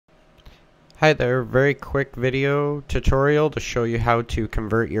Hi there, very quick video tutorial to show you how to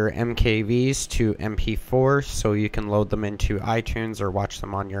convert your MKVs to MP4 so you can load them into iTunes or watch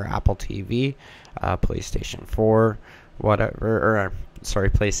them on your Apple TV, PlayStation 4, whatever, sorry,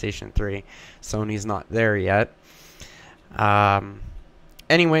 PlayStation 3. Sony's not there yet.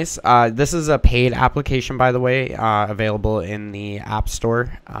 Anyways, this is a paid application, by the way, available in the App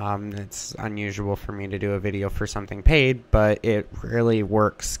Store. It's unusual for me to do a video for something paid, but it really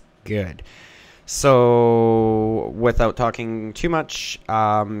works good. So without talking too much,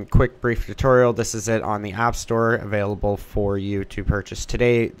 quick brief tutorial. This is it on the App Store, available for you to purchase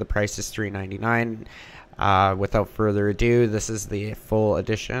today. The price is $3.99. Without further ado, this is the full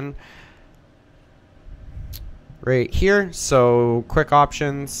edition right here. So quick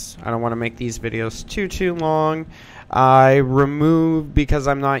options. I don't want to make these videos too long. I removed, because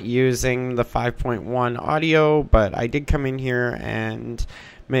I'm not using the 5.1 audio, but I did come in here and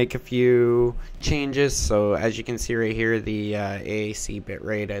make a few changes. So as you can see right here, the AAC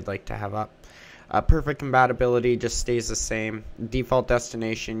bitrate I'd like to have up. Perfect compatibility just stays the same. Default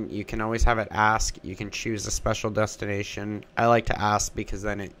destination, you can always have it ask. You can choose a special destination. I like to ask because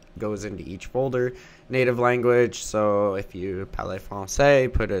then it goes into each folder. Native language, so if you parle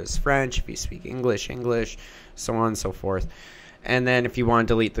français, put it as French. If you speak English, English, so on and so forth. And then if you want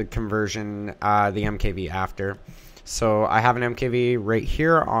to delete the conversion, the MKV after. So I have an MKV right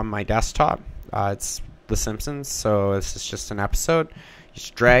here on my desktop. It's The Simpsons, so this is just an episode.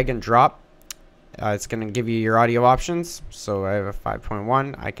 Just drag and drop. It's going to give you your audio options. So I have a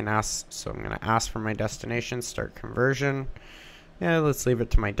 5.1. I can ask, so I'm going to ask for my destination, start conversion. Yeah, let's leave it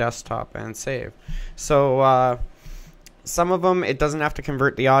to my desktop and save. So some of them, it doesn't have to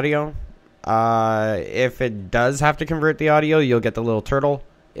convert the audio. If it does have to convert the audio, you'll get the little turtle.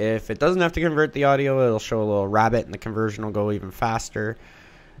 If it doesn't have to convert the audio, it'll show a little rabbit and the conversion will go even faster.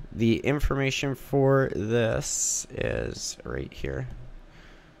 The information for this is right here.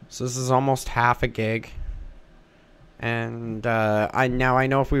 So this is almost half a gig. And I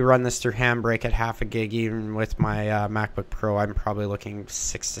know if we run this through Handbrake at half a gig, even with my MacBook Pro, I'm probably looking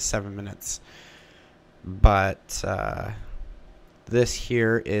 6 to 7 minutes. But this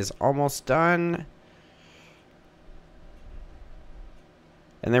here is almost done.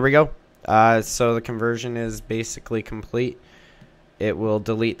 And there we go. So the conversion is basically complete. It will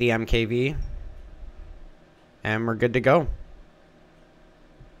delete the MKV. And we're good to go.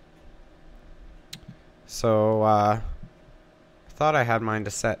 So I thought I had mine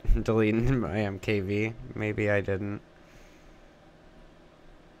to set deleting my MKV. Maybe I didn't.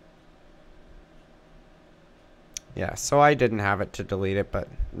 Yeah, so I didn't have it to delete it, but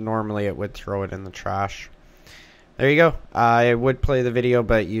normally it would throw it in the trash. There you go. I would play the video,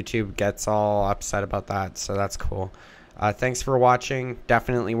 but YouTube gets all upset about that, so that's cool. Thanks for watching.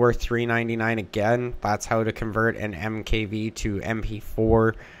 Definitely worth $3.99 again. That's how to convert an MKV to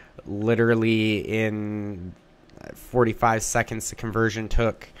MP4. Literally in 45 seconds the conversion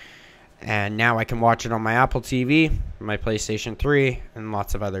took. And now I can watch it on my Apple TV, my PlayStation 3, and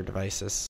lots of other devices.